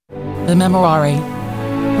the Memorare.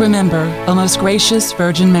 Remember, O most gracious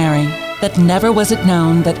Virgin Mary, that never was it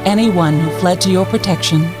known that anyone who fled to your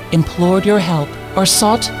protection, implored your help, or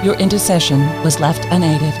sought your intercession was left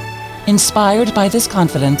unaided. Inspired by this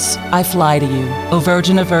confidence, I fly to you, O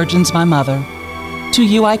Virgin of Virgins, my Mother. To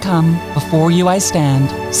you I come, before you I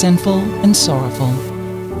stand, sinful and sorrowful.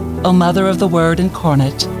 O Mother of the Word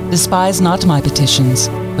incarnate, despise not my petitions,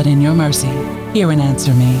 but in your mercy, hear and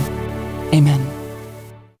answer me. Amen.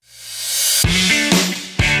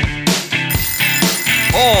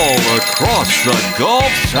 All across the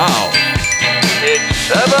Gulf South, it's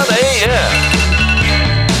 7 a.m.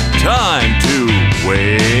 Time to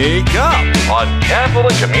wake up on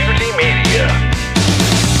Catholic Community Media.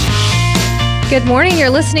 Good morning.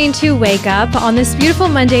 You're listening to Wake Up. On this beautiful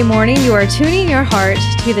Monday morning, you are tuning your heart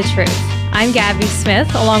to the truth. I'm Gabby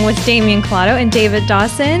Smith, along with Damian Collado and David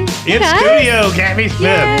Dawson. In studio, Gabby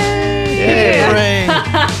Smith. Yay! Hooray.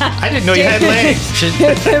 I didn't know you had legs.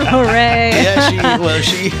 Hooray. Yeah,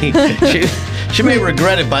 she may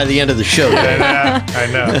regret it by the end of the show. I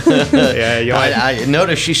know. Yeah, I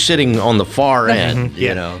noticed she's sitting on the far end.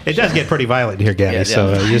 You know, it does get pretty violent here, Gabby. Yeah,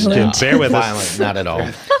 so just bear with us. Not at all.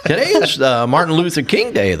 Today is Martin Luther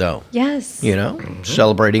King Day, though. Yes. You know,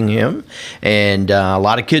 celebrating him, and a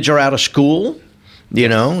lot of kids are out of school. You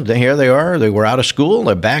know, here they are. They were out of school.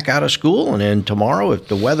 They're back out of school. And then tomorrow, if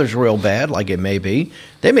the weather's real bad, like it may be,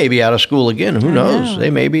 they may be out of school again. Who knows? They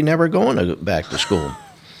may be never going back to school.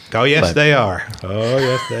 Oh, yes, they are. Oh,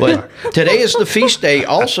 yes, they are. Today is the feast day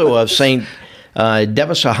also of St.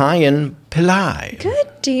 Devasahayan Pillai.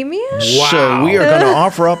 Good, Damian. Wow. So we are going to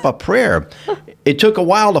offer up a prayer. It took a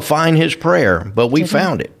while to find his prayer, but we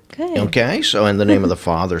found it. Good. Okay, so in the name of the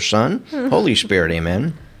Father, Son, Holy Spirit,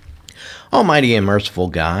 amen. Almighty and merciful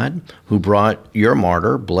God, who brought your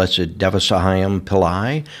martyr, blessed Devasahayam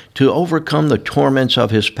Pillai, to overcome the torments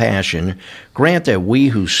of his passion, grant that we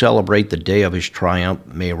who celebrate the day of his triumph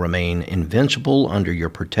may remain invincible under your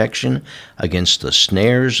protection against the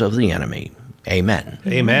snares of the enemy. Amen.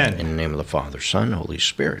 Amen. In the name of the Father, Son, Holy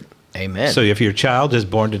Spirit. Amen. So if your child is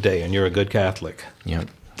born today and you're a good Catholic, yeah.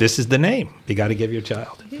 This is the name you got to give your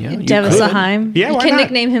child. Yeah, Devasaheim. Yeah, you why can not?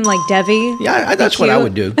 nickname him like Devi. Yeah, that's what I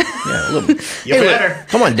would do. Yeah, a little. You better.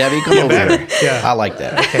 Come on, Debbie, come over better. here. Yeah. I like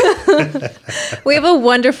that. We have a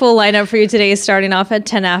wonderful lineup for you today, starting off at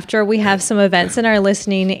 10 after. We have some events in our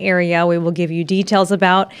listening area we will give you details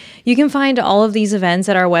about. You can find all of these events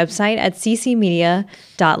at our website at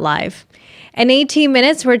ccmedia.live. In 18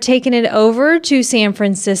 minutes, we're taking it over to San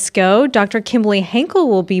Francisco. Dr. Kimberly Henkel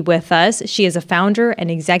will be with us. She is a founder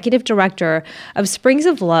and executive director of Springs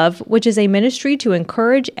of Love, which is a ministry to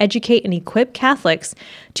encourage, educate, and equip Catholics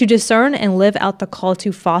to discern and live out the call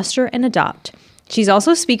to foster and adopt. She's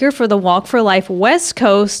also speaker for the Walk for Life West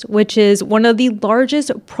Coast, which is one of the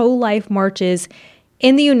largest pro-life marches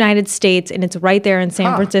in the United States, and it's right there in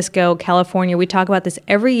San Francisco, California. We talk about this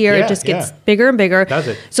every year. It just gets bigger and bigger. Does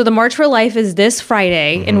it? So the March for Life is this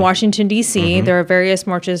Friday in Washington, D.C. There are various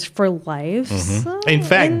marches for lives. In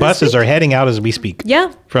fact, buses are heading out as we speak.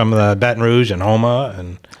 Yeah. From Baton Rouge and Homa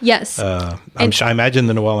and Yes. I imagine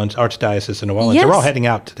the New Orleans Archdiocese of New Orleans. Yes. They're all heading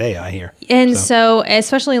out today, I hear. And so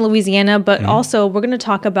especially in Louisiana, but also we're going to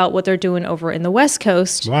talk about what they're doing over in the West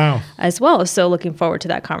Coast as well. So looking forward to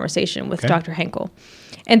that conversation with Dr. Henkel.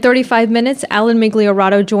 In 35 minutes, Alan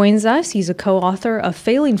Migliorato joins us. He's a co-author of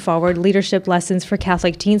Failing Forward, Leadership Lessons for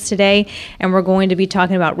Catholic Teens Today, and we're going to be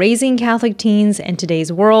talking about raising Catholic teens in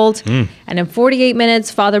today's world. And in 48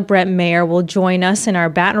 minutes, Father Brent Maher will join us in our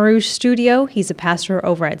Baton Rouge studio. He's a pastor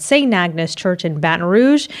over at St. Agnes Church in Baton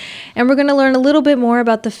Rouge, and we're going to learn a little bit more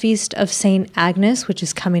about the Feast of St. Agnes, which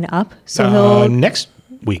is coming up. So next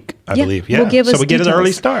week, I believe. Yeah. We'll give us so we get an details.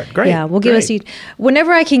 early start. Great. Yeah, we'll give us.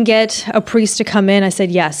 Whenever I can get a priest to come in, I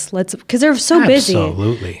said yes. Let's, because they're so busy.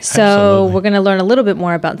 Absolutely. So we're going to learn a little bit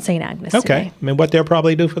more about St. Agnes. Okay. Today. I mean, what they'll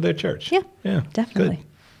probably do for their church. Yeah. Definitely.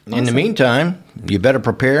 Good. In the meantime, you better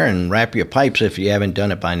prepare and wrap your pipes if you haven't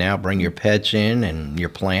done it by now. Bring your pets in and your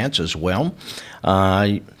plants as well.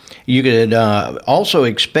 You could also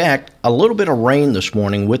expect a little bit of rain this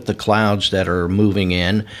morning with the clouds that are moving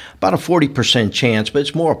in. About a 40% chance, but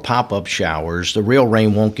it's more pop-up showers. The real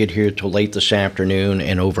rain won't get here till late this afternoon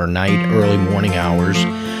and overnight, early morning hours.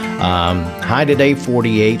 High today,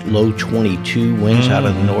 48, low 22. Winds out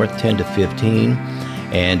of the north, 10 to 15.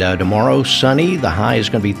 And tomorrow, sunny. The high is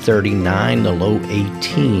going to be 39, the low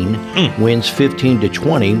 18. Winds 15 to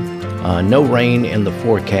 20. No rain in the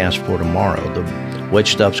forecast for tomorrow. The wet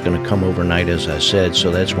stuff's going to come overnight, as I said,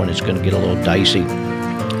 so that's when it's going to get a little dicey.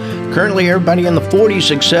 Currently, everybody in the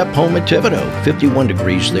 40s except home at Thibodeau. 51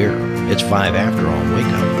 degrees there. It's 5 after on Wake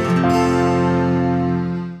Up.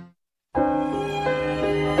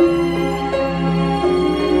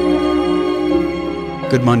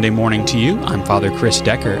 Good Monday morning to you. I'm Father Chris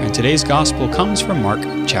Decker, and today's Gospel comes from Mark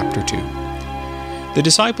chapter 2. The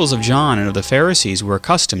disciples of John and of the Pharisees were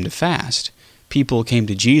accustomed to fast. People came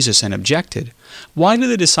to Jesus and objected, "Why do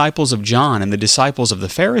the disciples of John and the disciples of the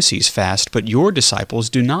Pharisees fast, but your disciples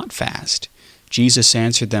do not fast?" Jesus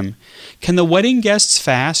answered them, "Can the wedding guests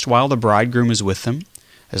fast while the bridegroom is with them?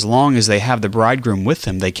 As long as they have the bridegroom with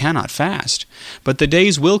them, they cannot fast. But the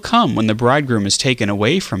days will come when the bridegroom is taken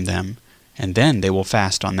away from them, and then they will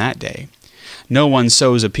fast on that day. No one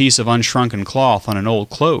sews a piece of unshrunken cloth on an old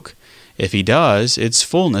cloak. If he does, its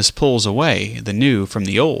fullness pulls away the new from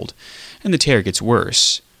the old, and the tear gets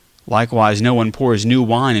worse. Likewise, no one pours new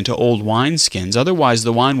wine into old wineskins, otherwise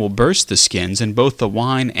the wine will burst the skins, and both the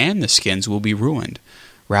wine and the skins will be ruined.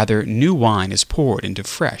 Rather, new wine is poured into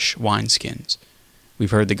fresh wineskins."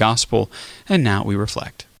 We've heard the gospel, and now we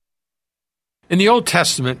reflect. In the Old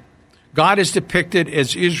Testament, God is depicted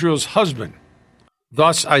as Israel's husband.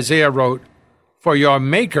 Thus Isaiah wrote, "For your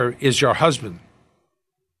Maker is your husband."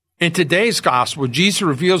 In today's gospel, Jesus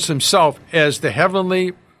reveals himself as the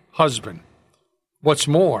heavenly husband. What's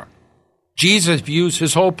more, Jesus views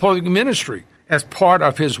his whole public ministry as part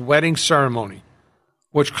of his wedding ceremony,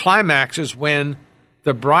 which climaxes when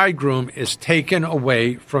the bridegroom is taken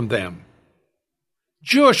away from them.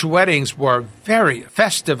 Jewish weddings were very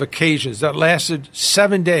festive occasions that lasted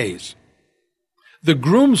 7 days. The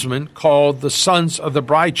groomsmen, called the sons of the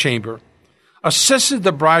bride chamber, assisted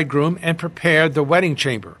the bridegroom and prepared the wedding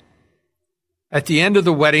chamber. At the end of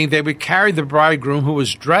the wedding, they would carry the bridegroom, who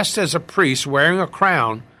was dressed as a priest wearing a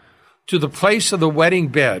crown, to the place of the wedding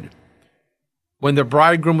bed, when the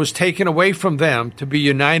bridegroom was taken away from them to be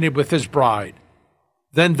united with his bride.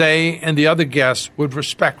 Then they and the other guests would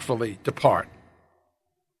respectfully depart.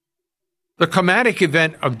 The climatic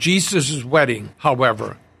event of Jesus' wedding,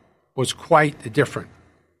 however, was quite different.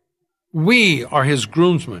 We are his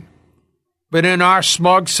groomsmen, but in our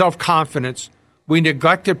smug self-confidence, we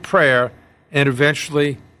neglected prayer, and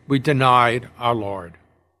eventually we denied our Lord.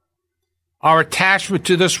 Our attachment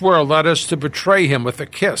to this world led us to betray him with a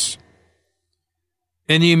kiss.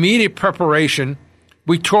 In the immediate preparation,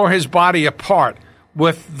 we tore his body apart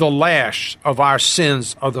with the lash of our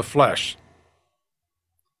sins of the flesh.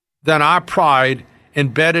 Then our pride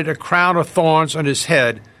embedded a crown of thorns on his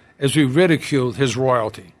head as we ridiculed his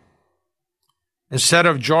royalty. Instead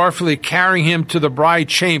of joyfully carrying him to the bride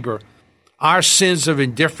chamber, our sins of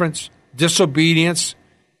indifference, disobedience,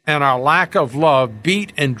 and our lack of love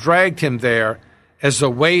beat and dragged him there as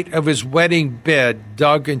the weight of his wedding bed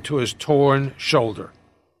dug into his torn shoulder.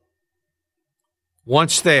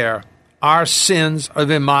 Once there, our sins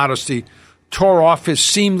of immodesty tore off his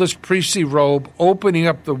seamless priestly robe, opening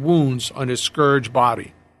up the wounds on his scourged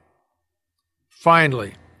body.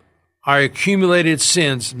 Finally, our accumulated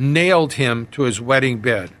sins nailed him to his wedding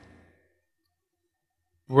bed.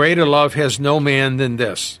 Greater love has no man than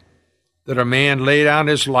this, that a man lay down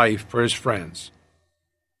his life for his friends.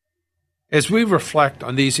 As we reflect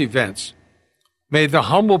on these events, may the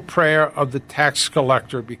humble prayer of the tax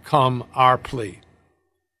collector become our plea.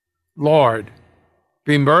 Lord,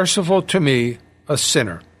 be merciful to me, a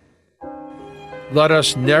sinner. Let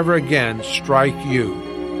us never again strike you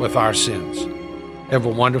with our sins. Have a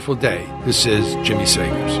wonderful day. This is Jimmy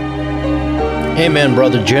Sagers. Amen,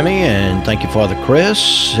 Brother Jimmy, and thank you, Father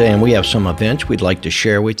Chris. And we have some events we'd like to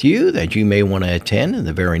share with you that you may want to attend in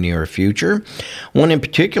the very near future. One in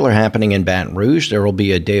particular happening in Baton Rouge. There will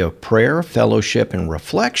be a day of prayer, fellowship, and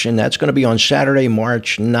reflection. That's going to be on Saturday,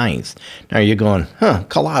 March 9th. Now you're going,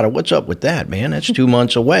 Colada, what's up with that, man? That's 2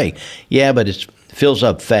 months away. Yeah, but it fills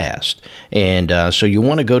up fast. And so you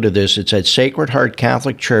want to go to this. It's at Sacred Heart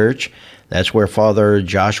Catholic Church. That's where Father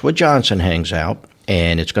Joshua Johnson hangs out.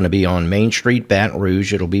 And it's going to be on Main Street, Baton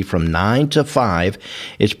Rouge. It'll be from 9 to 5.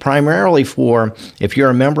 It's primarily for, if you're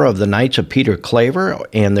a member of the Knights of Peter Claver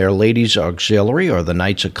and their Ladies Auxiliary, or the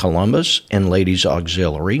Knights of Columbus and Ladies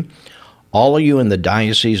Auxiliary. All of you in the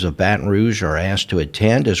Diocese of Baton Rouge are asked to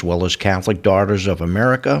attend, as well as Catholic Daughters of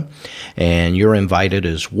America, and you're invited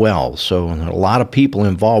as well. So a lot of people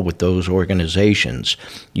involved with those organizations.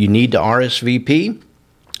 You need to RSVP.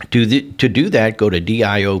 To do that, go to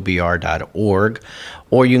diobr.org,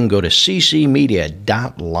 or you can go to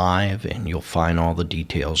ccmedia.live, and you'll find all the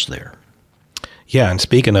details there. Yeah, and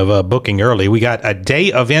speaking of booking early, we got a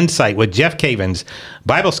Day of Insight with Jeff Cavins,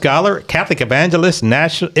 Bible scholar, Catholic evangelist,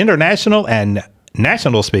 international and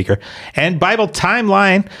national speaker, and Bible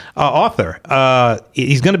Timeline author.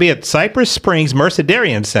 He's going to be at Cypress Springs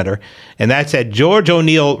Mercedarian Center and that's at George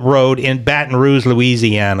O'Neill Road in Baton Rouge,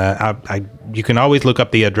 Louisiana. You can always look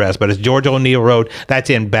up the address, but it's George O'Neill Road. That's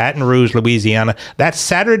in Baton Rouge, Louisiana. That's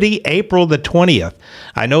Saturday, April the 20th.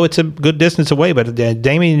 I know it's a good distance away, but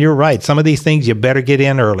Damien, you're right. Some of these things you better get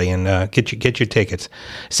in early and get your tickets.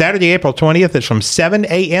 Saturday, April 20th is from 7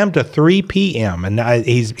 a.m. to 3 p.m. And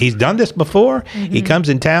he's done this before. Mm-hmm. He comes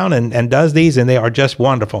in town and does these, and they are just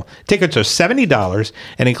wonderful. Tickets are $70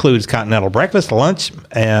 and includes continental breakfast, lunch,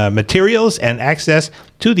 materials, and access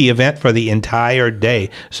to the event for the entire day.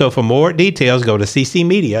 So for more details, go to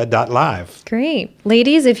ccmedia.live. Great.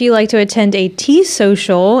 Ladies, if you like to attend a tea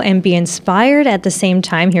social and be inspired at the same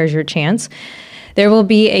time, here's your chance. There will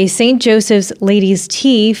be a St. Joseph's Ladies'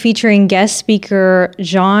 Tea featuring guest speaker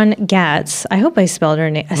John Gatz. I hope I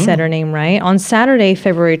said her name right. On Saturday,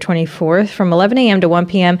 February 24th from 11 a.m. to 1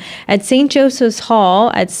 p.m. at St. Joseph's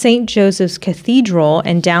Hall at St. Joseph's Cathedral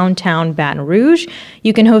in downtown Baton Rouge.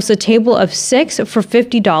 You can host a table of 6 for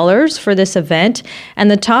 $50 for this event.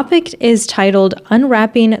 And the topic is titled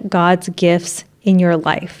Unwrapping God's Gifts in Your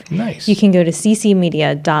Life. Nice. You can go to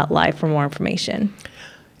ccmedia.live for more information.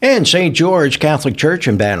 And St. George Catholic Church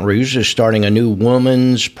in Baton Rouge is starting a new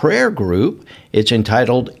women's prayer group. It's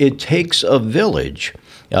entitled It Takes a Village.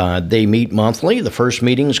 They meet monthly. The first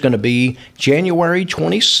meeting is going to be January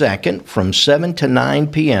 22nd from 7 to 9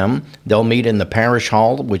 p.m. They'll meet in the Parish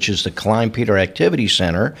Hall, which is the Klein Peter Activity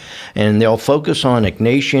Center, and they'll focus on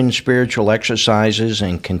Ignatian spiritual exercises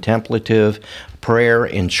and contemplative prayer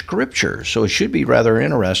and scripture. So it should be rather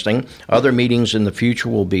interesting. Other meetings in the future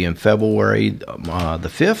will be in February the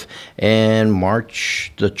 5th and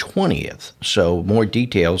March the 20th. So more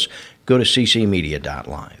details, go to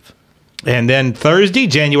ccmedia.live. And then Thursday,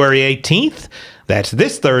 January 18th, that's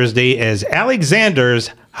this Thursday, is Alexander's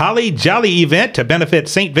Holly Jolly event to benefit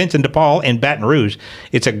St. Vincent de Paul in Baton Rouge.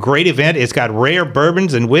 It's a great event. It's got rare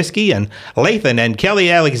bourbons and whiskey, and Lathan and Kelly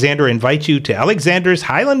Alexander invite you to Alexander's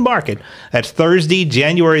Highland Market. That's Thursday,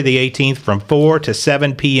 January the 18th from 4 to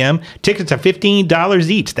 7 p.m. Tickets are $15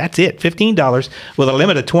 each. That's it, $15 with a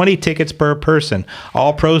limit of 20 tickets per person.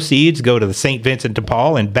 All proceeds go to the St. Vincent de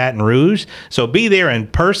Paul in Baton Rouge. So be there in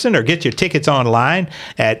person or get your tickets online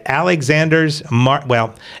at Alexander's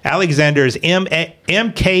MKT.com.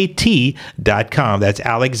 That's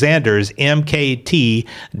Alexander's MKT.com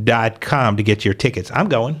to get your tickets. I'm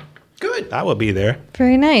going. Good. I will be there.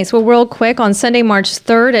 Very nice. Well, real quick, on Sunday, March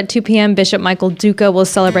 3rd at 2 p.m., Bishop Michael Duca will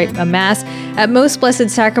celebrate a Mass at Most Blessed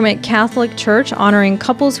Sacrament Catholic Church, honoring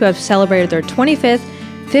couples who have celebrated their 25th,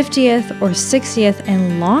 50th, or 60th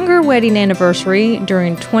and longer wedding anniversary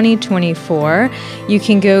during 2024. You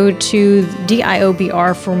can go to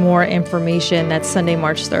DIOBR for more information. That's Sunday,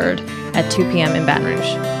 March 3rd at 2 p.m. in Baton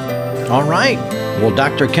Rouge. All right. Well,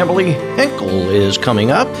 Dr. Kimberly Henkel is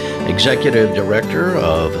coming up, Executive Director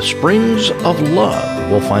of Springs of Love.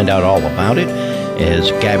 We'll find out all about it as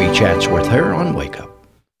Gabby chats with her on Wake Up.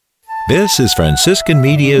 This is Franciscan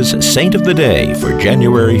Media's Saint of the Day for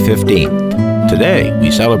January 15th. Today,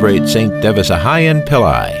 we celebrate Saint Devasahayan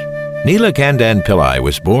Pillai. Neelakandan Pillai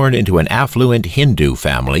was born into an affluent Hindu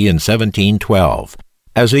family in 1712.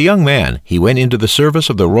 As a young man, he went into the service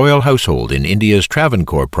of the royal household in India's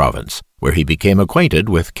Travancore province, where he became acquainted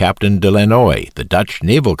with Captain de Lannoy, the Dutch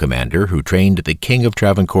naval commander who trained the King of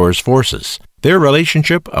Travancore's forces. Their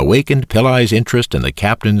relationship awakened Pillai's interest in the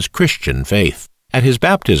captain's Christian faith. At his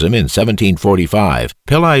baptism in 1745,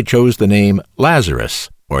 Pillai chose the name Lazarus,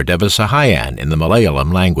 or Devasahayan in the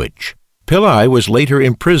Malayalam language. Pillai was later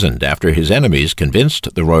imprisoned after his enemies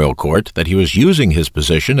convinced the royal court that he was using his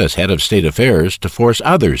position as head of state affairs to force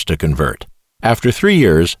others to convert. After 3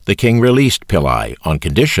 years, the king released Pillai on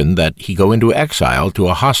condition that he go into exile to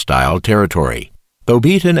a hostile territory. Though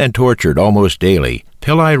beaten and tortured almost daily,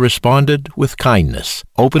 Pillai responded with kindness,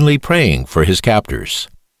 openly praying for his captors.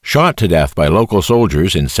 Shot to death by local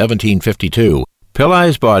soldiers in 1752,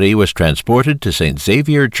 Pillai's body was transported to St.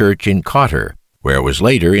 Xavier Church in Cotter, where it was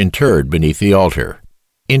later interred beneath the altar.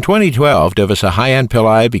 In 2012, Devasahayan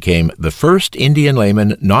Pillai became the first Indian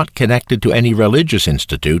layman not connected to any religious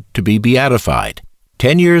institute to be beatified.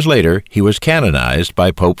 10 years later, he was canonized by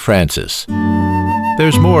Pope Francis.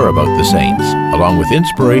 There's more about the saints, along with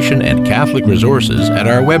inspiration and Catholic resources at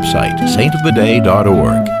our website,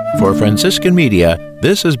 saintoftheday.org. For Franciscan Media,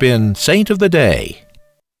 this has been Saint of the Day.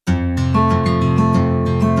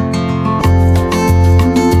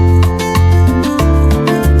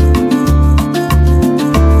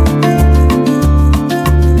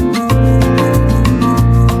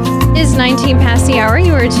 Past the hour,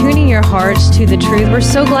 you are tuning your heart to the truth. We're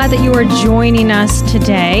so glad that you are joining us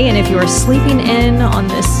today. And if you are sleeping in on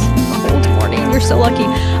this cold morning you're so lucky.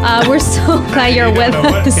 We're so glad you're with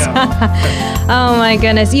us. Oh my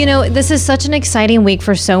goodness. This is such an exciting week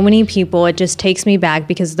for so many people. It just takes me back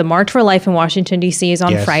because the March for Life in Washington, D.C. is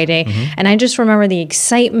on Friday. Mm-hmm. And I just remember the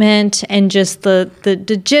excitement and just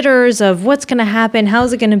the jitters of what's going to happen.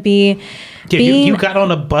 How's it going to be? Yeah, you got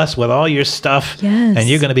on a bus with all your stuff, yes, and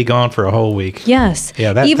you're going to be gone for a whole week. Yes.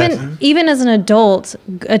 Yeah, even as an adult,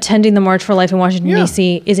 attending the March for Life in Washington,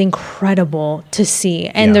 D.C. is incredible to see.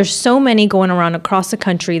 And there's so many going around across the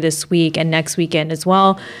country this week and next weekend as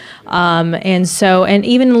well. And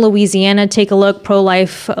even in Louisiana, take a look.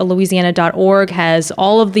 ProLifeLouisiana.org has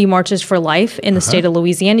all of the marches for life in the state of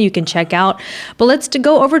Louisiana. You can check out. But let's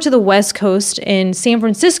go over to the West Coast in San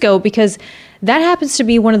Francisco, because that happens to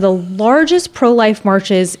be one of the largest pro-life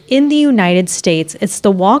marches in the United States. It's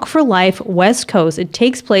the Walk for Life West Coast. It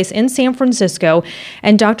takes place in San Francisco.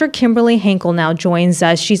 And Dr. Kimberly Henkel now joins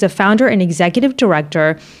us. She's a founder and executive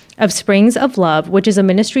director of Springs of Love, which is a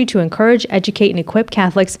ministry to encourage, educate, and equip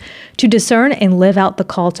Catholics to discern and live out the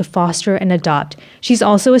call to foster and adopt. She's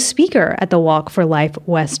also a speaker at the Walk for Life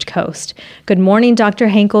West Coast. Good morning, Dr.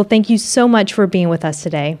 Henkel. Thank you so much for being with us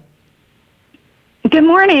today. Good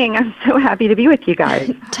morning. I'm so happy to be with you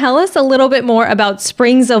guys. Tell us a little bit more about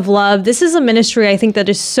Springs of Love. This is a ministry I think that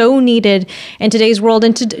is so needed in today's world.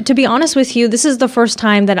 And to be honest with you, this is the first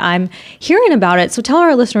time that I'm hearing about it. So tell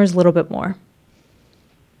our listeners a little bit more.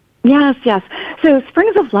 Yes. So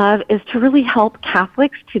Springs of Love is to really help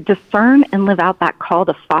Catholics to discern and live out that call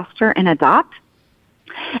to foster and adopt.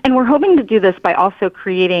 And we're hoping to do this by also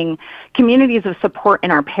creating communities of support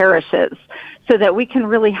in our parishes so that we can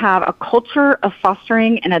really have a culture of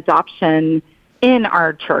fostering and adoption in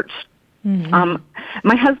our church. Mm-hmm.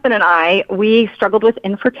 My husband and I, we struggled with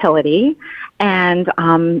infertility, and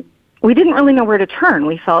we didn't really know where to turn.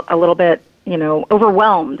 We felt a little bit,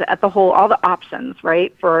 overwhelmed at all the options,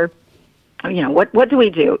 right? For, what do we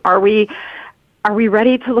do? Are we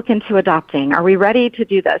ready to look into adopting? Are we ready to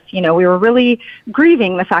do this? We were really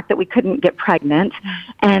grieving the fact that we couldn't get pregnant.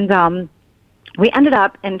 And we ended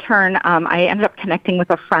up, in turn, I ended up connecting with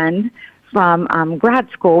a friend from grad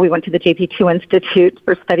school. We went to the JP2 Institute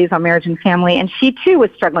for Studies on Marriage and Family, and she, too, was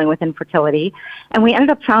struggling with infertility. And we ended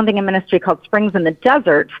up founding a ministry called Springs in the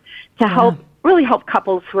Desert to really help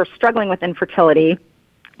couples who are struggling with infertility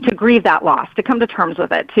to grieve that loss, to come to terms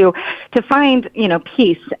with it, to find,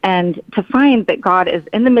 peace, and to find that God is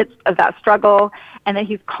in the midst of that struggle and that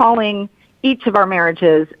He's calling each of our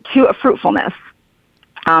marriages to a fruitfulness.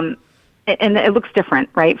 And it looks different,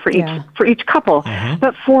 right, for each couple. Mm-hmm.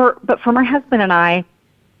 But for my husband and I,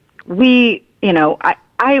 we,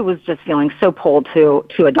 I was just feeling so pulled to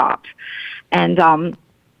adopt. And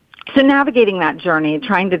so navigating that journey,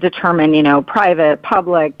 trying to determine, private,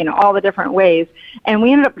 public, all the different ways. And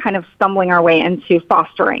we ended up kind of stumbling our way into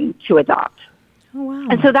fostering to adopt. Oh, wow.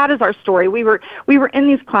 And so that is our story. We were in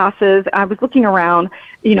these classes. I was looking around,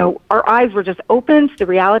 our eyes were just open to the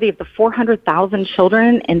reality of the 400,000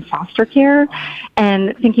 children in foster care,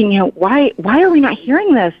 and thinking, why are we not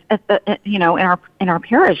hearing this in our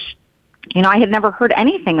parish? I had never heard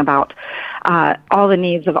anything about all the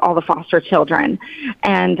needs of all the foster children.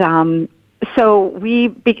 And so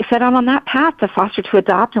we set out on that path to foster to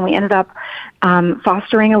adopt, and we ended up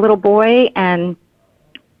fostering a little boy and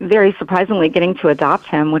very surprisingly getting to adopt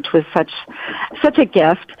him, which was such a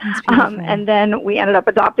gift. And then we ended up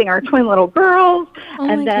adopting our twin little girls,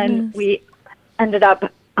 and then we ended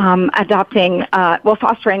up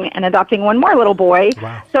fostering and adopting one more little boy.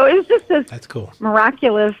 Wow. So it was just this That's cool.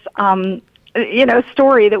 miraculous,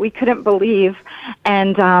 story that we couldn't believe.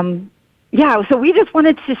 And, so we just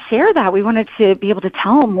wanted to share that. We wanted to be able to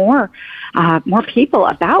tell more people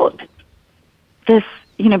about this,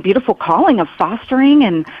 beautiful calling of fostering,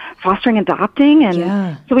 adopting.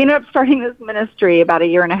 And so we ended up starting this ministry about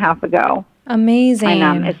 1.5 years ago. Amazing.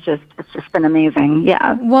 And it's just been amazing.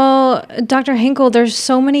 Yeah. Well, Dr. Henkel, there's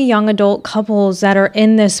so many young adult couples that are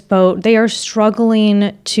in this boat. They are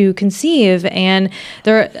struggling to conceive, and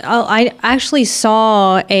I actually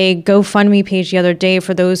saw a GoFundMe page the other day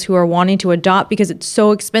for those who are wanting to adopt, because it's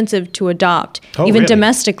so expensive to adopt, even really?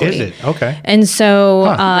 domestically. Is it? Okay. And so,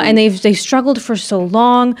 and they've struggled for so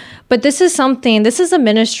long. But this is a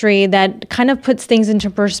ministry that kind of puts things into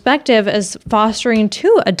perspective as fostering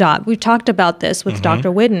to adopt. We've talked about this with Dr.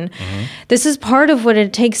 Whidden. Mm-hmm. This is part of what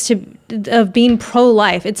it takes of being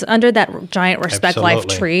pro-life. It's under that giant respect life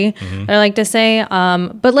tree, I like to say.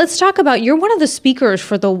 But let's talk about, you're one of the speakers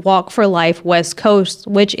for the Walk for Life West Coast,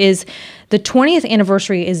 which is The 20th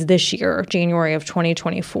anniversary is this year, January of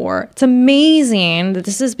 2024. It's amazing that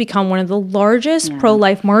this has become one of the largest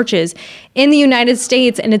pro-life marches in the United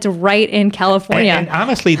States, and it's right in California. And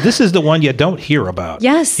honestly, this is the one you don't hear about.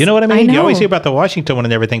 Yes, You know what I mean? I know. You always hear about the Washington one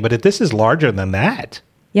and everything, but this is larger than that.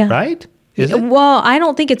 Yeah. Right? Is it? Well, I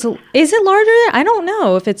don't think is it larger? I don't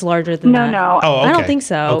know if it's larger than that. No. Oh, okay. I don't think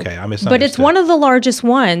so. Okay, I misunderstood. But it's one of the largest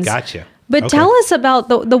ones. Gotcha. But Okay. tell us about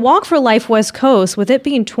the Walk for Life West Coast, with it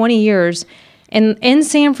being 20 years in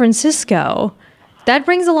San Francisco. That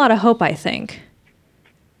brings a lot of hope, I think.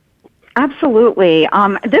 Absolutely.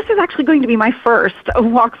 This is actually going to be my first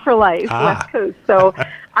Walk for Life West Coast. So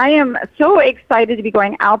I am so excited to be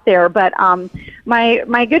going out there. But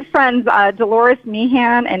my good friends, Dolores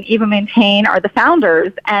Meehan and Eva Maintain, are the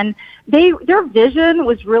founders. And their vision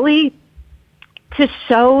was really to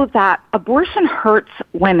show that abortion hurts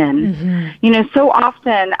women. Mm-hmm. So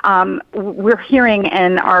often we're hearing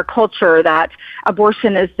in our culture that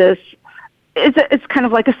abortion is this, it's kind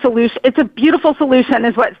of like a solution. It's a beautiful solution,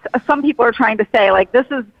 is what some people are trying to say. Like, this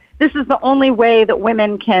is the only way that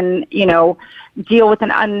women can, deal with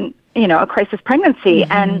a crisis pregnancy.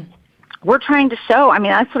 Mm-hmm. And we're trying to show,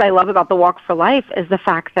 that's what I love about the Walk for Life, is the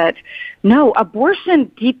fact that, no,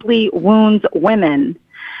 abortion deeply wounds women.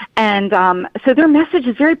 And so their message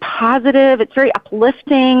is very positive. It's very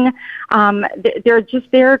uplifting. They're just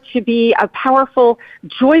there to be a powerful,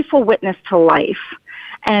 joyful witness to life.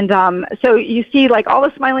 And so you see, like, all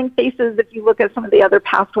the smiling faces if you look at some of the other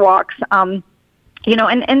past walks. And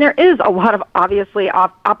there is a lot of, obviously,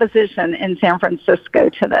 opposition in San Francisco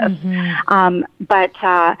to this. Mm-hmm. But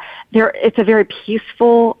it's a very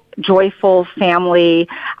peaceful, joyful,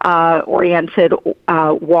 family-oriented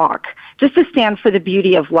walk, just to stand for the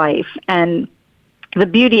beauty of life and the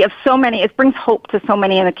beauty of so many. It brings hope to so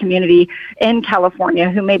many in the community in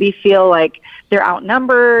California who maybe feel like they're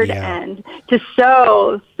outnumbered, and to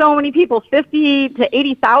show so many people, 50 to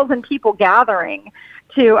 80,000 people gathering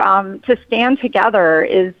to stand together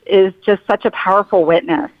is just such a powerful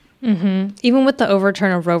witness. Mm-hmm. Even with the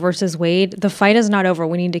overturn of Roe versus Wade, the fight is not over.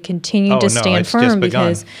 We need to continue to stand firm,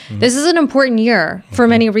 because this is an important year for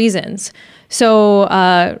many reasons. So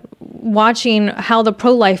watching how the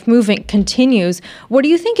pro-life movement continues, what do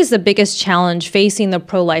you think is the biggest challenge facing the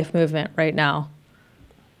pro-life movement right now?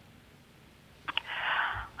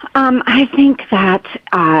 I think that,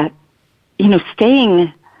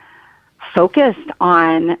 staying focused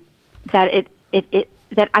on that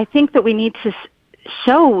that I think that we need to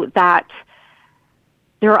show that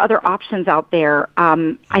there are other options out there.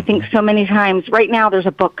 I think so many times, right now there's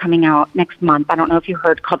a book coming out next month, I don't know if you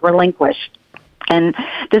heard, called Relinquished. And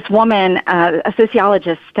this woman, a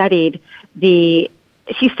sociologist, studied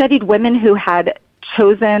women who had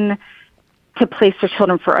chosen to place their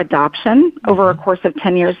children for adoption over a course of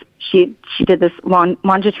 10 years. She did this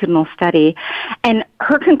longitudinal study. And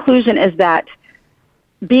her conclusion is that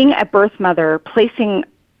being a birth mother, placing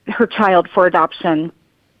her child for adoption,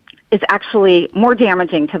 is actually more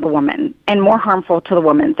damaging to the woman and more harmful to the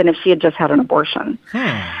woman than if she had just had an abortion.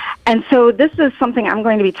 And so this is something I'm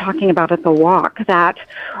going to be talking about at the walk, that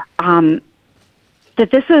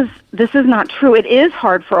this is not true. It is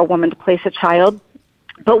hard for a woman to place a child,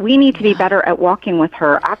 but we need to be better at walking with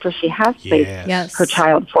her after she has placed her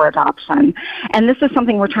child for adoption. And this is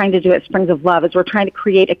something we're trying to do at Springs of Love, is we're trying to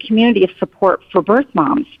create a community of support for birth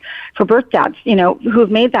moms, for birth dads,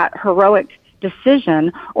 who've made that heroic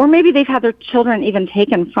decision, or maybe they've had their children even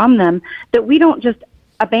taken from them, that we don't just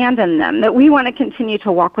abandon them, that we want to continue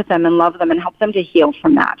to walk with them and love them and help them to heal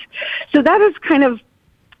from that. So that is kind of,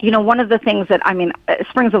 one of the things that,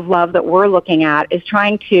 Springs of Love that we're looking at is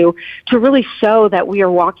trying to really show that we are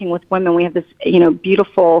walking with women. We have this,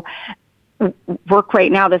 beautiful work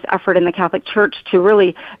right now, this effort in the Catholic Church to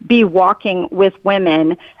really be walking with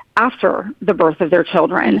women after the birth of their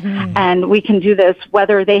children. Mm-hmm. And we can do this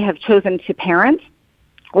whether they have chosen to parent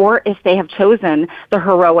or if they have chosen the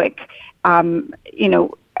heroic,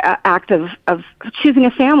 act of choosing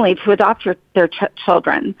a family to adopt their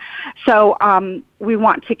children. So we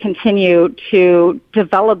want to continue to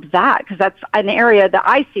develop that, because that's an area that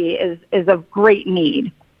I see is of great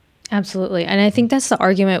need. Absolutely. And I think that's the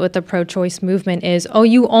argument with the pro-choice movement is,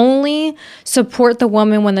 you only support the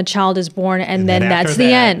woman when the child is born, and then that's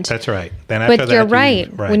the end. That's right. Then after but that, you're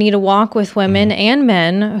right. We need to walk with women and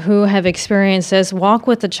men who have experienced this, walk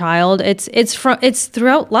with the child. It's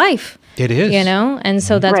throughout life. It is. And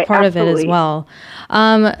so that's Right, part of it as absolutely. well.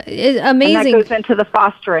 Amazing. And that goes into the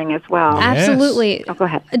fostering as well. Absolutely. Oh, go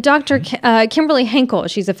ahead. Dr. Kimberly Henkel,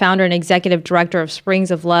 she's the founder and executive director of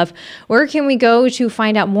Springs of Love. Where can we go to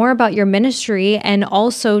find out more about your ministry and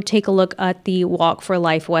also take a look at the Walk for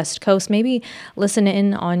Life West Coast? Maybe listen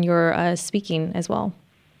in on your speaking as well.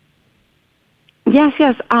 Yes.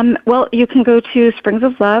 Well, you can go to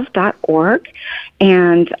springsoflove.org,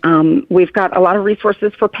 and we've got a lot of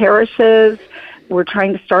resources for parishes. We're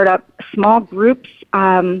trying to start up small groups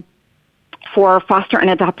for foster and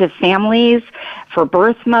adoptive families, for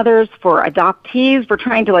birth mothers, for adoptees. We're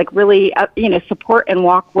trying to really, support and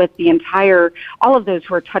walk with all of those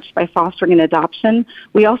who are touched by fostering and adoption.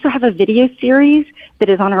 We also have a video series that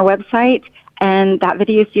is on our website. And that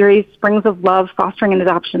video series, Springs of Love, Fostering and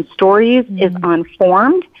Adoption Stories, is on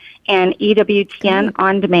Formed and EWTN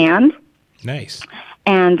On Demand. Nice.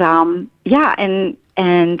 And,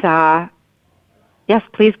 yes,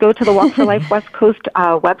 please go to the Walk for Life West Coast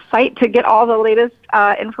website to get all the latest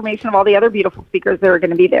information of all the other beautiful speakers that are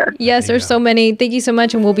going to be there. Yes, there's so many. Thank you so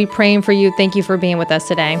much, and we'll be praying for you. Thank you for being with us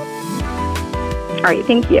today. All right,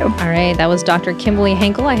 thank you. All right, that was Dr. Kimberly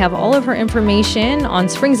Henkel. I have all of her information on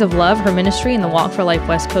Springs of Love, her ministry, and the Walk for Life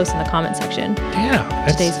West Coast in the comment section. Yeah.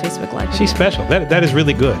 Today's Facebook Live. She's special. That is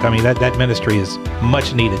really good. I mean, that ministry is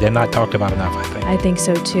much needed and not talked about enough, I think. I think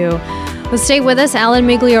so, too. Well, stay with us. Alan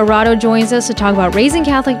Migliorato joins us to talk about raising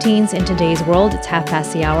Catholic teens in today's world. It's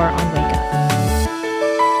 1:30 on Wake Up.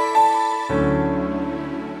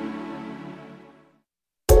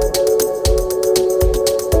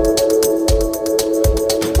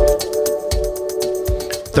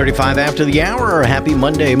 .35 after the hour. Happy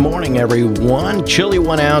Monday morning, everyone. Chilly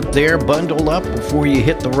one out there. Bundle up before you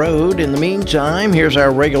hit the road. In the meantime, here's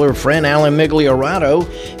our regular friend, Alan Migliorato.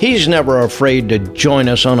 He's never afraid to join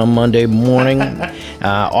us on a Monday morning.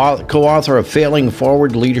 Co-author of Failing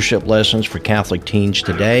Forward Leadership Lessons for Catholic Teens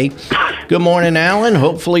Today. Good morning, Alan.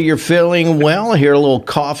 Hopefully you're feeling well. I hear a little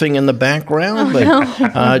coughing in the background.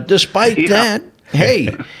 Despite that,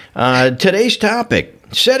 hey, today's topic,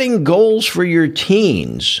 setting goals for your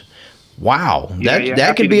teens. Wow,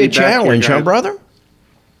 that could be a challenge, huh, brother?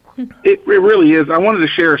 It really is. I wanted to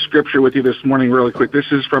share a scripture with you this morning really quick.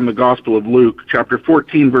 This is from the Gospel of Luke, chapter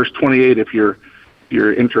 14, verse 28, if you're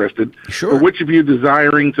interested. Sure. For which of you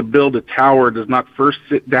desiring to build a tower does not first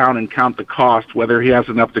sit down and count the cost, whether he has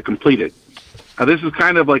enough to complete it? Now, this is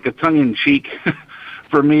kind of like a tongue-in-cheek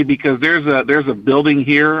for me, because there's a building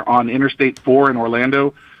here on Interstate 4 in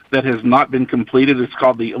Orlando that has not been completed. It's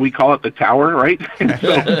called we call it the Tower, right? And so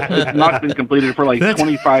it's not been completed for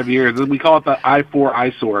 25 years. We call it the I-4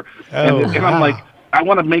 eyesore. And I'm like, I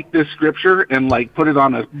want to make this scripture and put it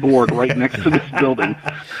on a board right next to this building.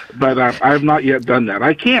 But I have not yet done that.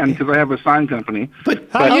 I can, because I have a sign company. But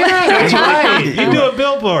yeah, that's right. You do a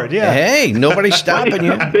billboard, yeah. Hey, nobody's stopping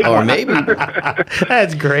you. Or maybe.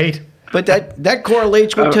 That's great. But that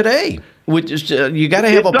correlates with today. You got to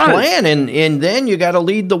have a plan, and then you got to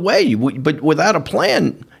lead the way. But without a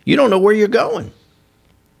plan, you don't know where you're going.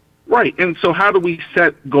 Right. And so how do we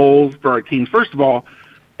set goals for our teens? First of all,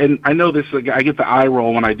 and I know this, I get the eye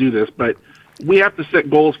roll when I do this, but we have to set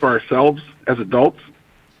goals for ourselves as adults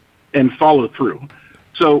and follow through.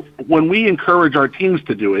 So when we encourage our teens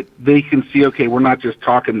to do it, they can see, okay, we're not just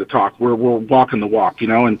talking the talk, we're walking the walk,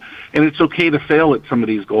 and it's okay to fail at some of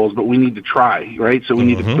these goals, but we need to try, right? So we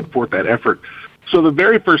need to put forth that effort. So the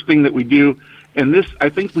very first thing that we do, and this, I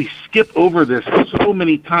think we skip over this so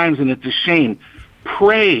many times, and it's a shame.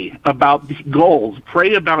 Pray about the goals.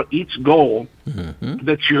 Pray about each goal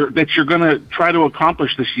that you're going to try to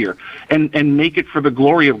accomplish this year, and make it for the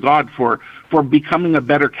glory of God, for becoming a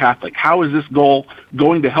better Catholic. How is this goal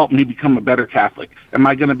going to help me become a better Catholic? Am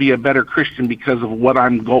I going to be a better Christian because of what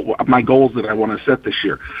my goals that I want to set this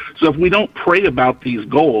year? So if we don't pray about these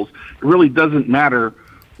goals, it really doesn't matter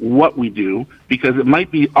what we do, because it might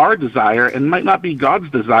be our desire and might not be God's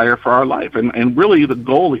desire for our life. And really the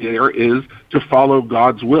goal here is to follow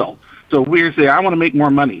God's will. So we say, I want to make more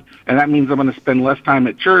money, and that means I'm going to spend less time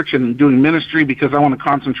at church and doing ministry because I want to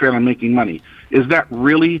concentrate on making money. Is that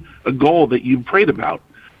really a goal that you prayed about?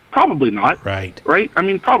 Probably not. Right. I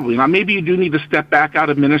mean, probably not. Maybe you do need to step back out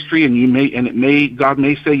of ministry, and God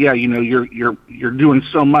may say, yeah, you're doing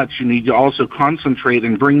so much. You need to also concentrate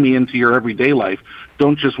and bring me into your everyday life.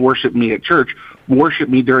 Don't just worship me at church. Worship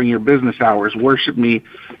me during your business hours. Worship me,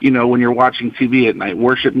 when you're watching TV at night.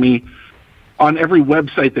 Worship me on every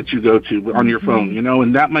website that you go to on your phone,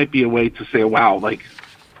 and that might be a way to say, wow,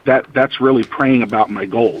 that's really praying about my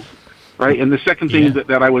goals, right? And the second thing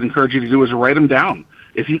that I would encourage you to do is write them down.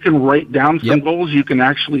 If you can write down some goals, you can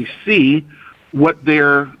actually see what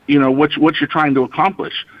they're, what you're trying to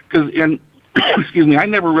accomplish. And excuse me, I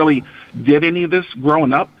never really did any of this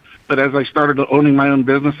growing up. But as I started owning my own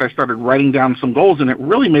business, I started writing down some goals, and it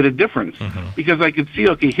really made a difference because I could see,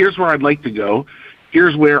 okay, here's where I'd like to go.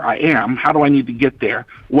 Here's where I am. How do I need to get there?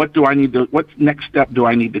 What next step do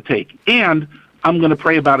I need to take? And I'm going to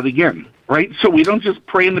pray about it again, right? So we don't just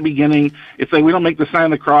pray in the beginning. It's like we don't make the sign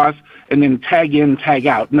of the cross and then tag in, tag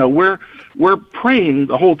out. No, we're praying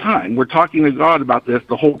the whole time. We're talking to God about this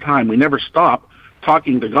the whole time. We never stop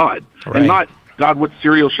talking to God. Right. And not, God, what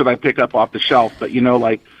cereal should I pick up off the shelf? But, hey,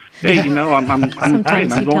 I'm going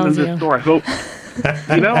to this store. I hope,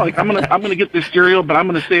 I'm gonna get this cereal, but I'm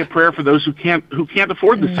gonna say a prayer for those who can't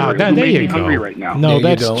afford the cereal. Who may be hungry right now. No,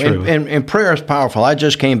 that's true. And prayer is powerful. I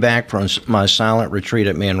just came back from my silent retreat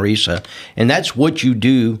at Manresa, and that's what you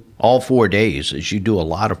do all 4 days. Is you do a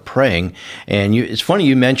lot of praying, and it's funny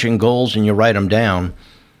you mention goals and you write them down.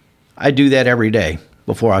 I do that every day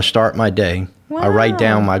before I start my day. Wow. I write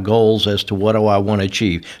down my goals as to what do I want to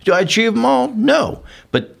achieve. Do I achieve them all? No,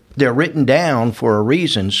 but they're written down for a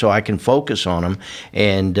reason so I can focus on them.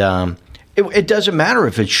 And it doesn't matter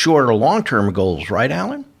if it's short or long-term goals, right,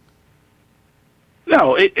 Alan?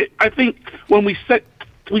 No, I think when we set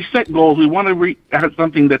goals, we want to have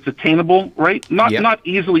something that's attainable, right? Not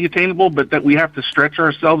easily attainable, but that we have to stretch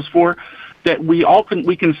ourselves for. That we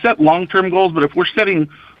can set long-term goals, but if we're setting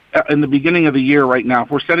in the beginning of the year right now,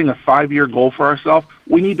 if we're setting a 5-year goal for ourselves,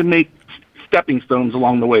 we need to make stepping stones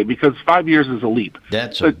along the way, because 5 years is a leap.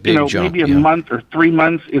 That's a big jump. Maybe a month or 3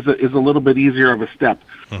 months is a little bit easier of a step.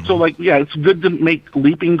 So it's good to make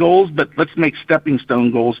leaping goals, but let's make stepping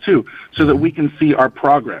stone goals too, so that we can see our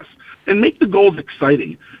progress and make the goals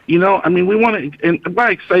exciting. We want to, and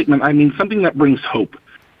by excitement, I mean something that brings hope.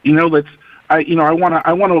 I want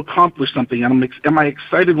to accomplish something, and am I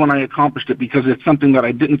excited when I accomplished it because it's something that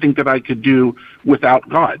I didn't think that I could do without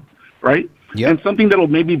God, right? Yep. And something that will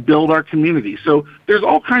maybe build our community. So there's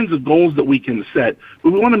all kinds of goals that we can set,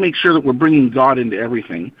 but we want to make sure that we're bringing God into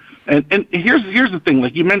everything. And here's the thing,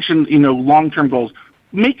 like you mentioned, long-term goals.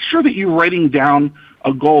 Make sure that you're writing down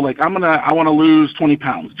a goal, like I want to lose 20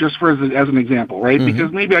 pounds, just as an example, right?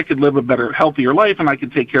 Because maybe I could live a better, healthier life, and I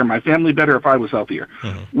could take care of my family better if I was healthier.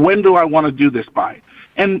 When do I want to do this by?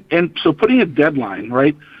 And so putting a deadline,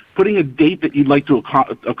 right? Putting a date that you'd like to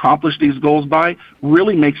accomplish these goals by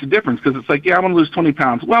really makes a difference, because it's like, I want to lose 20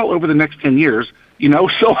 pounds. Well, over the next 10 years,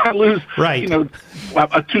 so I lose,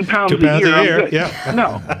 2 pounds a year. Yeah.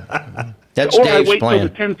 No. That's or Dave's I wait plan. till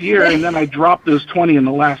the 10th year and then I drop those 20 in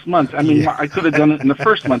the last month. I mean, I could have done it in the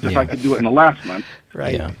first month if I could do it in the last month.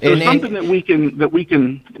 Right. Yeah. So something that we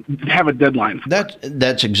can have a deadline for.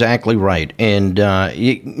 That's exactly right. And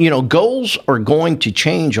goals are going to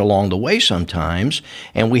change along the way sometimes,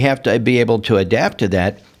 and we have to be able to adapt to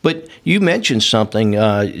that. But you mentioned something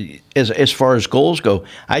as far as goals go.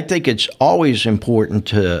 I think it's always important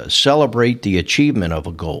to celebrate the achievement of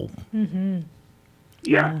a goal.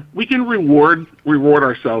 Yeah, we can reward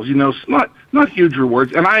ourselves. Not huge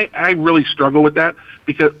rewards, and I really struggle with that,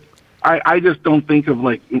 because I just don't think of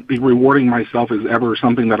like rewarding myself as ever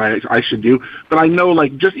something that I should do. But I know,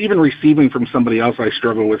 like, just even receiving from somebody else I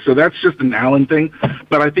struggle with. So that's just an Alan thing.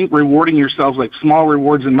 But I think rewarding yourselves, like small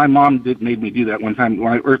rewards, and my mom made me do that one time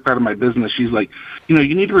when I first started my business. She's like,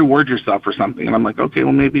 you need to reward yourself for something. And I'm like, okay,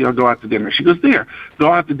 well, maybe I'll go out to dinner. She goes,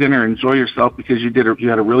 go out to dinner, enjoy yourself, because you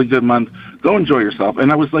had a really good month. Go enjoy yourself.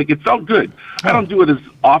 And I was like, it felt good. I don't do it as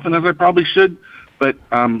often as I probably should. But,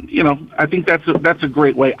 I think that's a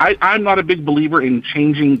great way. I'm not a big believer in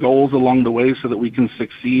changing goals along the way so that we can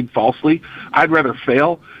succeed falsely. I'd rather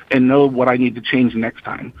fail and know what I need to change next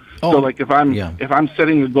time. So, like, if I'm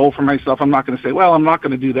setting a goal for myself, I'm not going to say, well, I'm not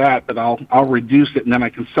going to do that, but I'll reduce it, and then I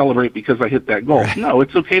can celebrate because I hit that goal. Right. No,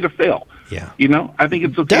 it's okay to fail. Yeah. I think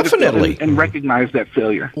it's okay to fail and recognize that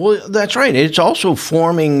failure. Well, that's right. It's also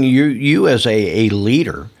forming you as a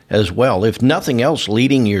leader as well. If nothing else,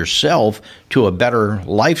 leading yourself to a better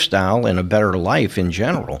lifestyle and a better life in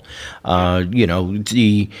general.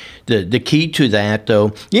 The key to that,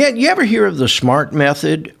 though. Yeah, you ever hear of the SMART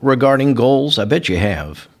method regarding goals? I bet you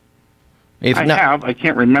have. I have. I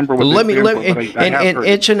can't remember what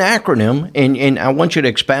it's an acronym, and I want you to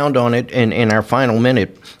expound on it in our final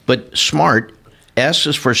minute. But SMART, S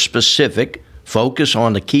is for specific, focus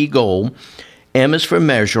on the key goal. M is for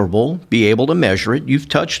measurable, be able to measure it. You've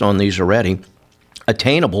touched on these already.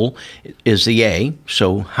 Attainable is the A.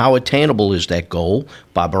 So how attainable is that goal?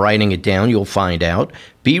 By writing it down, you'll find out.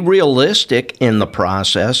 Be realistic in the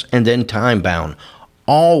process, and then time-bound.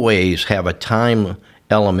 Always have a time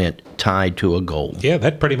element tied to a goal. Yeah,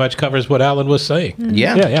 that pretty much covers what Alan was saying.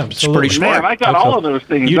 Yeah, it's pretty smart. Man, I got all of those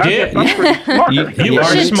things. You I'm did. pretty smart. You are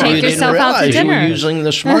should smart. take You didn't yourself out to realize you were dinner. using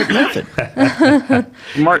the smart method.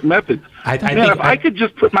 Smart method. I Man, think if I could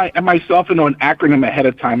just put myself into an acronym ahead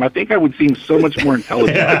of time, I think I would seem so much more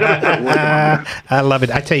intelligent. I gotta start working on that. I love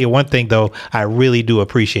it. I tell you one thing, though, I really do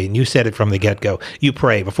appreciate, and you said it from the get-go, you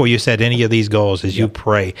pray. Before you set any of these goals, you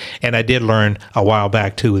pray. And I did learn a while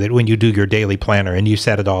back, too, that when you do your daily planner and you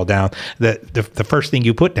set it all down, that the first thing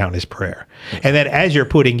you put down is prayer. And then as you're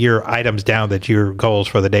putting your items down, that your goals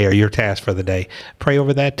for the day or your tasks for the day, pray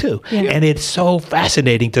over that, too. Yeah. And it's so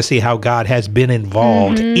fascinating to see how God has been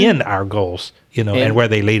involved in our goals. And where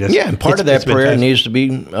they lead us. Yeah, and part of that prayer needs to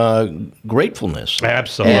be gratefulness.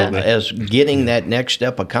 Absolutely. As getting that next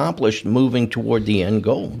step accomplished, moving toward the end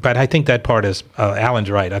goal. But I think that part is, Alan's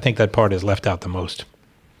right, I think that part is left out the most.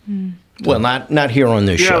 Well, not here on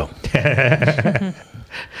this show.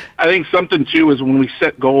 I think something, too, is when we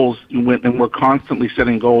set goals and we're constantly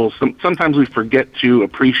setting goals, sometimes we forget to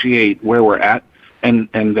appreciate where we're at and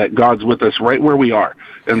that God's with us right where we are.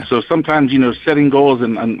 And so sometimes, setting goals,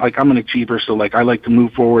 and like I'm an achiever, so like I like to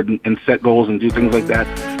move forward and set goals and do things like that.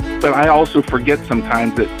 But I also forget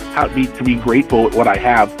sometimes that to be grateful at what I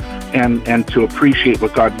have and to appreciate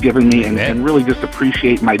what God's given me and really just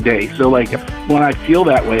appreciate my day. So like when I feel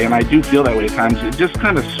that way, and I do feel that way at times, it just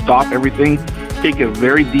kind of stop everything, take a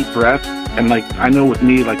very deep breath. And like I know with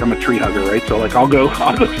me, like I'm a tree hugger, right? So like I'll go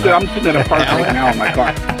sit. I'm sitting at a park right now in my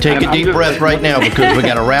car. Take a deep breath right now because we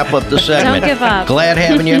got to wrap up the segment. Don't give up. Glad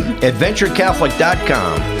having you.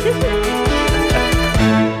 AdventureCatholic.com.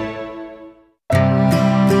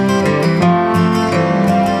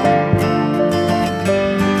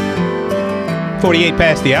 48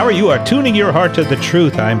 past the hour. You are tuning your heart to the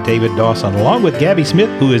truth. I'm David Dawson, along with Gabby Smith,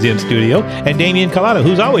 who is in studio, and Damian Collado,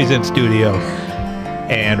 who's always in studio.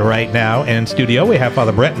 And right now in studio, we have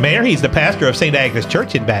Father Brent Maher. He's the pastor of St. Agnes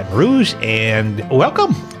Church in Baton Rouge. And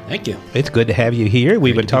welcome. Thank you. It's good to have you here.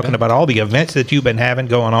 We've been talking about all the events that you've been having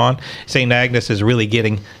going on. St. Agnes is really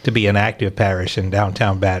getting to be an active parish in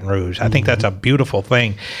downtown Baton Rouge. I think that's a beautiful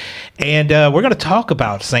thing. And we're going to talk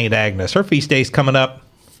about St. Agnes. Her feast day's coming up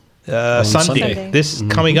Sunday. This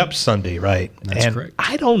is coming up Sunday, right? That's correct.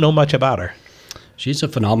 I don't know much about her. She's a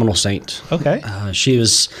phenomenal saint. Okay. She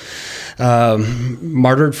was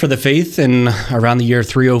martyred for the faith in around the year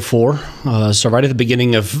 304. So right at the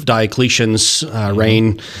beginning of Diocletian's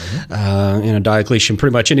reign. Diocletian,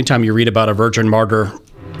 pretty much anytime you read about a virgin martyr,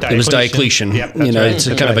 it was Diocletian. Yep, that's right. It's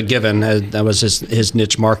kind of a given. That was his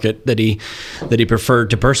niche market that he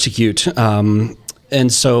preferred to persecute. And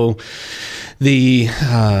so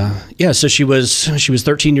so she was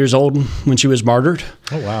 13 years old when she was martyred.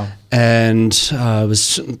 Oh wow! And it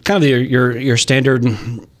was kind of your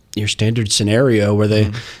standard scenario where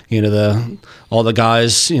they, all the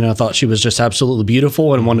guys, thought she was just absolutely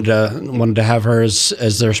beautiful and wanted to have her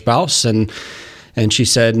as their spouse, and she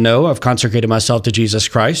said, "No, I've consecrated myself to Jesus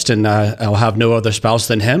Christ, and I'll have no other spouse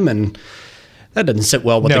than Him." And that doesn't sit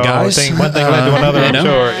well with the guys. One thing led to another, I'm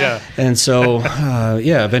sure. Yeah. And so,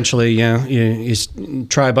 eventually, you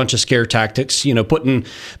try a bunch of scare tactics. Putting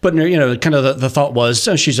her. Kind of the thought was,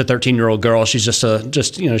 she's a 13-year-old girl. She's just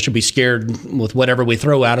she'll be scared with whatever we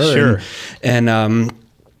throw at her. Sure. And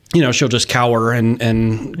she'll just cower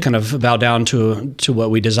and kind of bow down to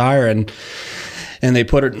what we desire. And they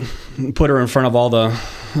put her in front of all the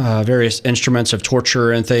various instruments of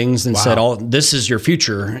torture and things, and said, "This is your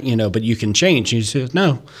future, but you can change." She said,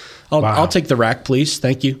 "No, I'll take the rack, please,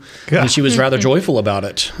 thank you." And she was rather joyful about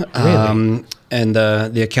it. Really? And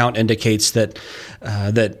the account indicates that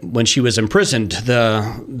when she was imprisoned,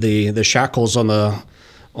 the shackles on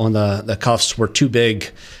the cuffs were too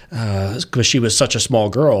big because she was such a small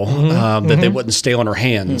girl that they wouldn't stay on her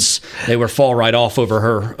hands. They would fall right off over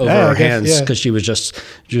her hands because she was just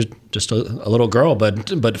a little girl,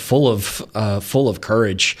 but full of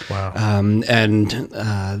courage. Wow. And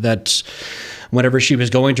that whenever she was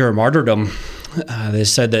going to her martyrdom, they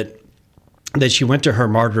said that she went to her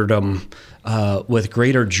martyrdom with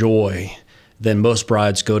greater joy than most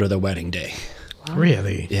brides go to their wedding day. Wow.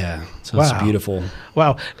 Really? Yeah. So it's beautiful.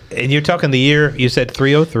 Wow. And you're talking the year, you said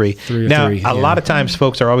 303. 303. Now, a lot of times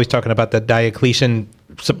folks are always talking about the Diocletian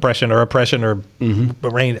suppression or oppression or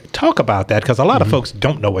reign. Talk about that, because a lot of folks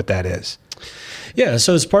don't know what that is. Yeah.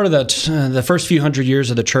 So it's part of that, the first few hundred years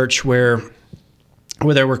of the church where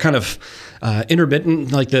there were kind of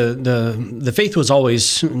intermittent, like the faith was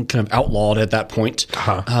always kind of outlawed at that point.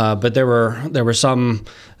 But there were some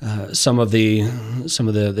of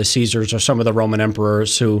the Caesars or some of the Roman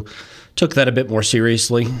emperors who took that a bit more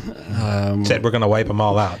seriously. Said we're going to wipe them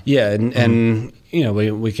all out. Yeah, and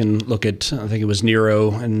we can look at, I think it was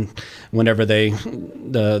Nero, and whenever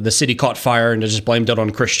the city caught fire and they just blamed it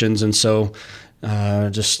on Christians, and so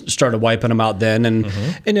just started wiping them out then, and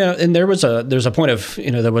there's a point of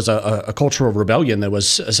there was a cultural rebellion that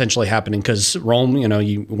was essentially happening because Rome,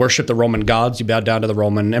 you worship the Roman gods, you bow down to the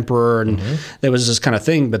Roman emperor, and there was this kind of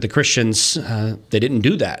thing. But the Christians, they didn't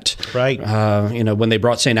do that, right? When they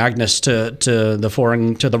brought Saint Agnes to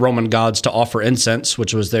the Roman gods to offer incense,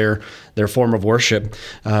 which was their form of worship,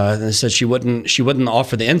 they said she wouldn't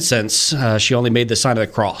offer the incense. She only made the sign of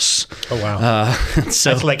the cross. Oh wow! So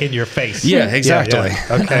that's like in your face. Yeah, exactly. Yeah.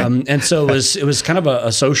 Okay. And so it was kind of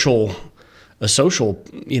a social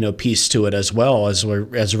piece to it as well as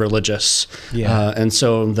religious. Yeah. And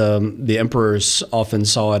so the emperors often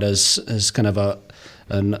saw it as kind of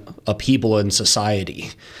an upheaval in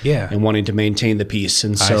society. Yeah. And wanting to maintain the peace,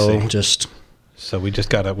 and so just. So we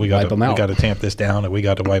got to tamp this down, and we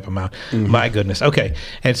got to wipe them out. My goodness. Okay.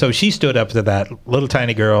 And so she stood up to that little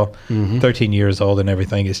tiny girl, 13 years old and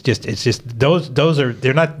everything. It's just those are,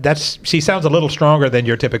 they're not, she sounds a little stronger than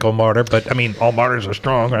your typical martyr, but I mean, all martyrs are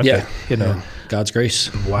strong, aren't they? Yeah. God's grace.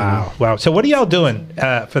 Wow. Wow. So what are y'all doing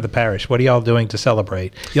for the parish? What are y'all doing to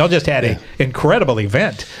celebrate? Y'all just had an incredible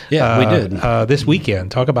event. Yeah, we did. This weekend.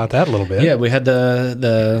 Talk about that a little bit. Yeah, we had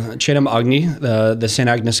the Cenam Agni, the St.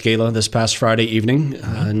 Agnes Gala this past Friday evening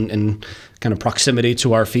in kind of proximity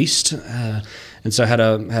to our feast. And so had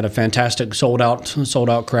a fantastic sold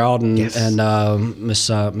out crowd, and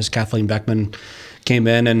Miss Kathleen Beckman came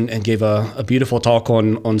in and gave a beautiful talk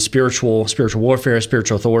on spiritual warfare,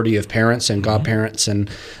 spiritual authority of parents and godparents, and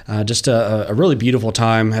just a really beautiful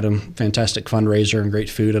time. Had a fantastic fundraiser and great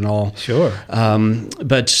food and all. Sure.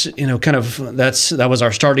 But kind of that was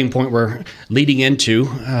our starting point. We're leading into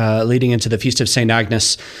the Feast of St.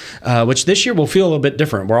 Agnes, which this year will feel a little bit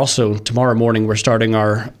different. We're also, tomorrow morning, we're starting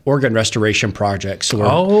our organ restoration project. So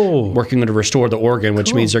we're working to restore the organ,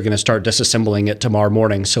 which means they're going to start disassembling it tomorrow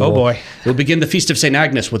morning. So we'll begin the Feast of St.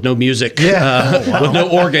 Agnes with no music, with no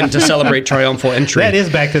organ to celebrate triumphal entry. That is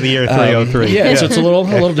back to the year 303. So it's a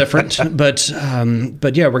little different, but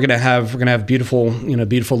yeah, we're gonna have beautiful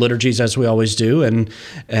liturgies as we always do,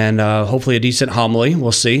 and hopefully a decent homily.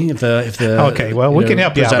 We'll see if the we can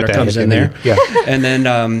help you out with that comes in there. Yeah, and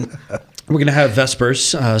then. We're going to have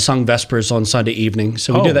Vespers, sung Vespers on Sunday evening.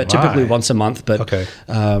 So we do that typically once a month, but we're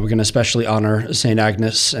going to especially honor St.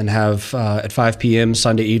 Agnes and have at 5 p.m.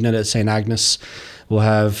 Sunday evening at St. Agnes, we'll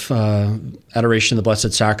have Adoration of the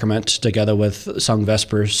Blessed Sacrament together with sung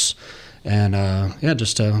Vespers, and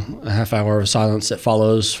just a half hour of silence that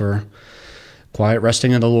follows for quiet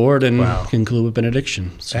resting in the Lord, and conclude with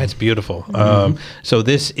benediction. So. That's beautiful. So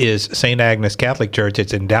this is St. Agnes Catholic Church.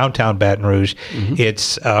 It's in downtown Baton Rouge.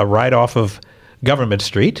 It's right off of Government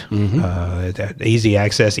Street. Easy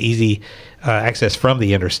access from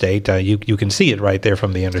the interstate. You can see it right there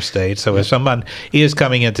from the interstate. So if someone is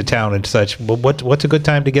coming into town and such, what's a good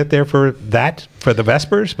time to get there for the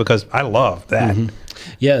Vespers? Because I love that.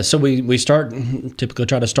 Yeah, so we typically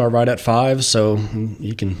try to start right at 5, so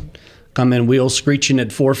you can come in wheels screeching at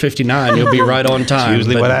 4:59. You'll be right on time. That's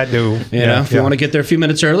usually what I do. If you want to get there a few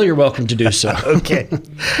minutes early, you're welcome to do so. Okay.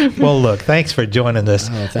 Well, look, thanks for joining us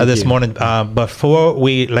this morning. Before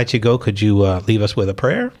we let you go, could you leave us with a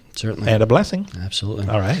prayer? Certainly. And a blessing? Absolutely.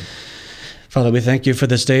 All right. Father, we thank you for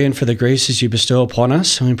this day and for the graces you bestow upon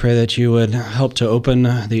us. And we pray that you would help to open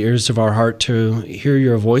the ears of our heart to hear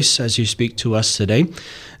your voice as you speak to us today,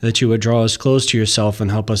 that you would draw us close to yourself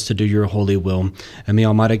and help us to do your holy will. And may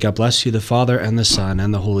Almighty God bless you, the Father and the Son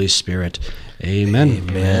and the Holy Spirit. Amen.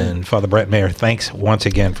 Amen. Father Brent Maher, thanks once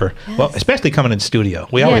again for, especially coming in studio.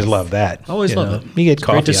 We always love that. Always love it. You get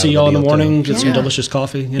coffee. Great to see you all in the morning, get some delicious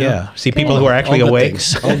coffee. See people who are actually awake.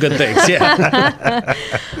 All good things,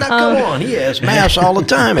 Now, come on, he has Mass all the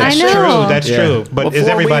time. That's true. That's true. But Before is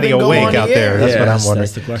everybody awake out there? That's what I'm wondering.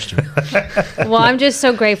 That's the question. Well, I'm just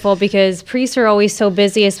so grateful because priests are always so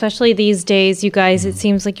busy, especially these days. You guys, it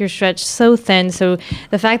seems like you're stretched so thin. So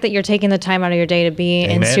the fact that you're taking the time out of your day to be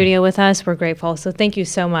in studio with us, we're grateful. So thank you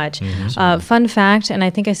so much. Fun fact, and I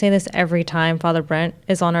think I say this every time Father Brent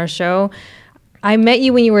is on our show, I met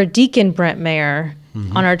you when you were Deacon Brent Maher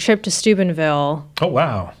on our trip to Steubenville. Oh,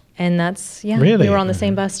 wow. And that's, really? We were on the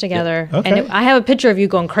same bus together. Yeah. Okay. And I have a picture of you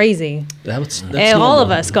going crazy. That's all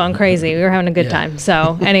of us going crazy. We were having a good time.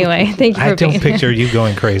 So anyway, thank you for being I don't picture you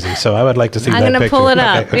going crazy, so I would like to see that I'm picture. going to pull it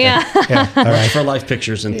up. Okay. Yeah. All right. For life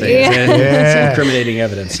pictures and things. It's incriminating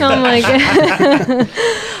evidence. Oh, my God.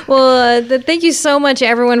 Well, thank you so much,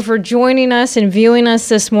 everyone, for joining us and viewing us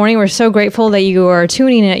this morning. We're so grateful that you are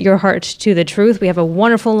tuning in at your heart to the truth. We have a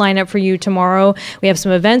wonderful lineup for you tomorrow. We have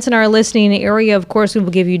some events in our listening area. Of course, we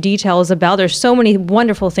will give you details about. There's so many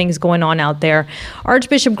wonderful things going on out there.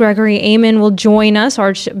 Archbishop Gregory Amen will join us,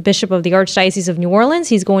 Archbishop of the Archdiocese of New Orleans.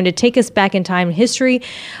 He's going to take us back in time in history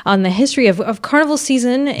on the history of Carnival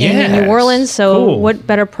season in New Orleans. So what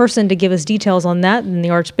better person to give us details on that than the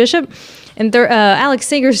Archbishop? And Alex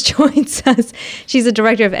Sagers joins us. She's the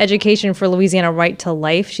Director of Education for Louisiana Right to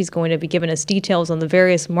Life. She's going to be giving us details on the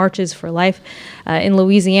various marches for life in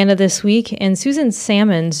Louisiana this week. And Susan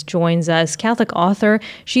Salmons joins us, Catholic author.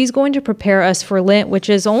 She's going to prepare us for Lent, which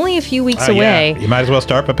is only a few weeks away. Yeah. You might as well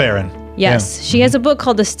start preparing. Yes. Yeah. She has a book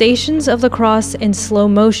called The Stations of the Cross in Slow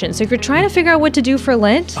Motion. So if you're trying to figure out what to do for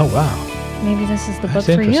Lent, oh, wow, maybe this is the book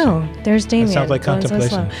for you. There's Damien. That sounds like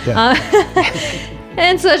contemplation. So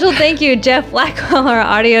and special thank you, Jeff Blackwell, our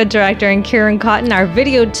audio director, and Kieran Cotton, our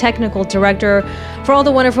video technical director, for all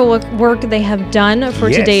the wonderful work they have done for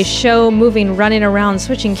today's show, moving, running around,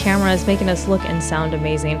 switching cameras, making us look and sound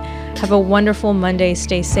amazing. Have a wonderful Monday.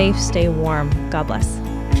 Stay safe, stay warm. God bless.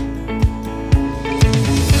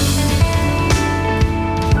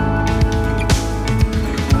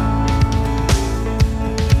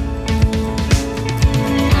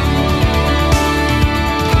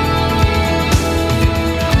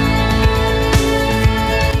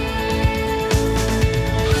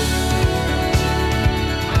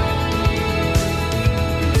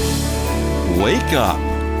 Wake Up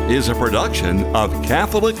is a production of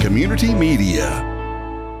Catholic Community Media.